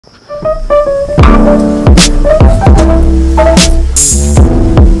hope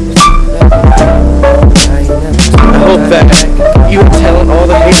that you are telling all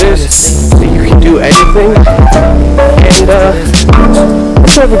the haters that you can do anything, and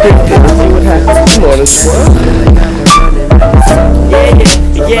let's have a good day and see what happens. Good morning, squad.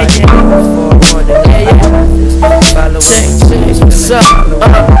 What's up?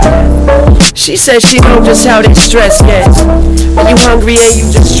 She says she knows just how that stress gets. When you hungry and you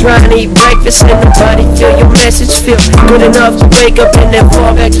just trying to eat breakfast, and nobody feel your message, feel good enough to wake up and then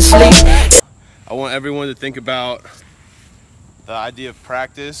fall back to sleep. I want everyone to think about the idea of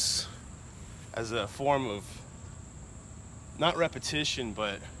practice as a form of not repetition,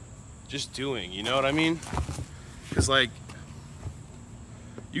 but just doing, you know what I mean? Because like,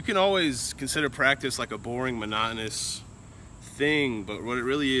 you can always consider practice like a boring, monotonous thing, but what it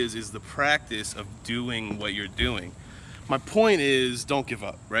really is the practice of doing what you're doing. My point is, don't give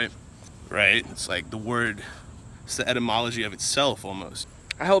up, right? Right? It's like the word, it's the etymology of itself almost.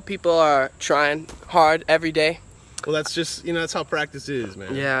 I hope people are trying hard every day. Well, that's just, you know, that's how practice is,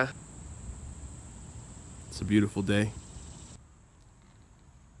 man. Yeah. It's a beautiful day.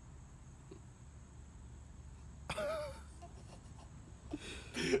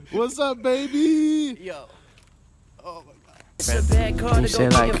 What's up, baby? Yo. Oh my God. It's a bad call to go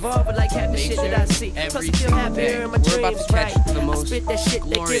get involved with like half the shit that I see. Plus I feel happier in my dreams. We're about to catch the most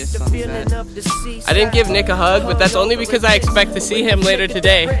glorious sunset. I didn't give Nick a hug, but that's only because I expect to see him later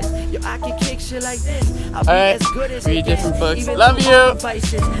today. Alright, read different books. Love you!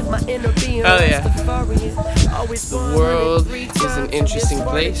 Hell yeah. The world is an interesting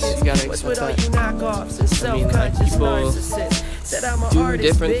place. You gotta accept that. I mean, like, people do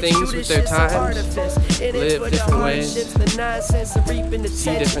different things with their times, live different ways,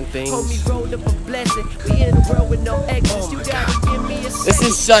 see different things. This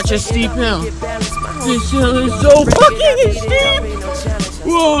is such a steep hill. This hill is so fucking steep!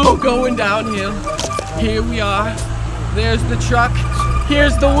 Whoa, going downhill. Here we are. There's the truck.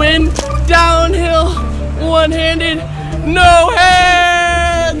 Here's the wind. Downhill. One-handed. No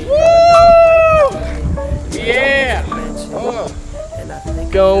hands! Woo! Yeah! Oh.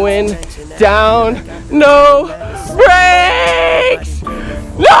 Going down. No brakes!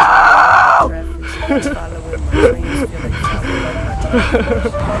 No!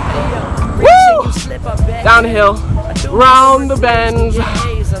 Woo! Downhill. Round the bends.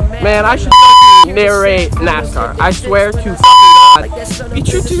 Man, I should narrate NASCAR. I swear to God. Be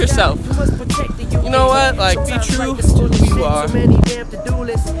true to yourself. You know what? Like, be true to who you are.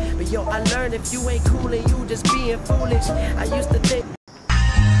 But yo, I learned if you ain't cool and you just being foolish. I used to think.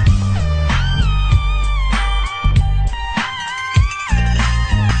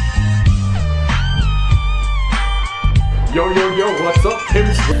 Yo, what's up,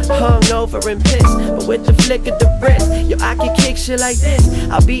 Pimps? Hungover and pissed, but with the flick of the wrist, yo, I can kick shit like this.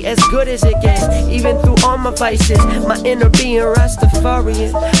 I'll be as good as it gets, even through all my vices. My inner being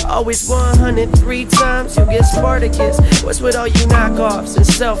Rastafarian, always 103 times you get Spartacus. What's with all you knockoffs and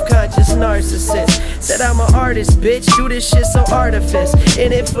self-conscious narcissists? Said I'm an artist, bitch, do this shit so artifice.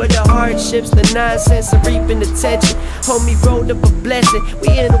 In it for the hardships, the nonsense, and reaping the tension. Homie rolled up a blessing,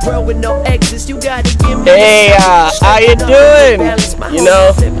 we in a world with no exits. You gotta give me how you doing? You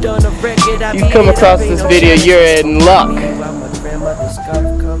know, you come across this video, you're in luck.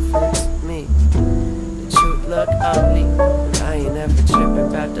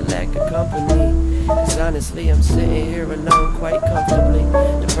 Honestly, I'm sitting here alone quite comfortably,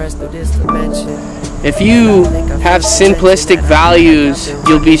 depressed through this dimension. If you have simplistic values,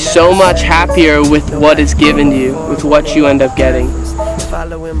 you'll be so much happier with what is given to you, with what you end up getting.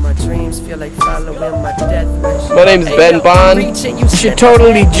 Following my dreams, feel like following my death wish. My name's Ben Bond. You should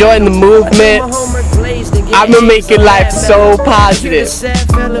totally join the movement. I'ma make your life so positive. Sad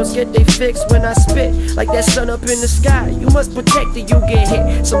fellows get they fix when I spit like that sun up in the sky. You must protect it, you get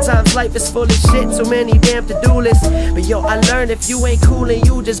hit. Sometimes life is full of shit, so many damn to-do lists. But yo, I learned if you ain't cool and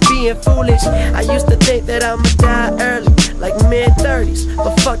you just being foolish. I used to think that I'ma die early, like mid-30s,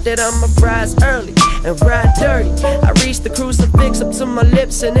 but fuck that, I'ma rise early and ride dirty. I reach the crucifix up to my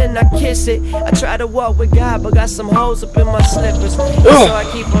lips and then I kiss it. I try to walk with God, but got some holes up in my slippers, so I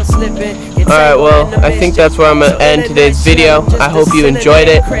keep on slipping. Alright, well, I think that's where I'm gonna end today's video. I hope you enjoyed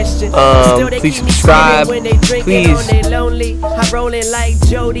it. Please subscribe. Please. I'm rolling like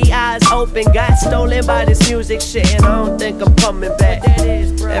Jody, eyes open, got stolen by this music shit, and I don't think I'm coming back.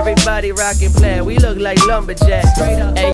 Everybody rockin' plaid, we look like lumberjacks.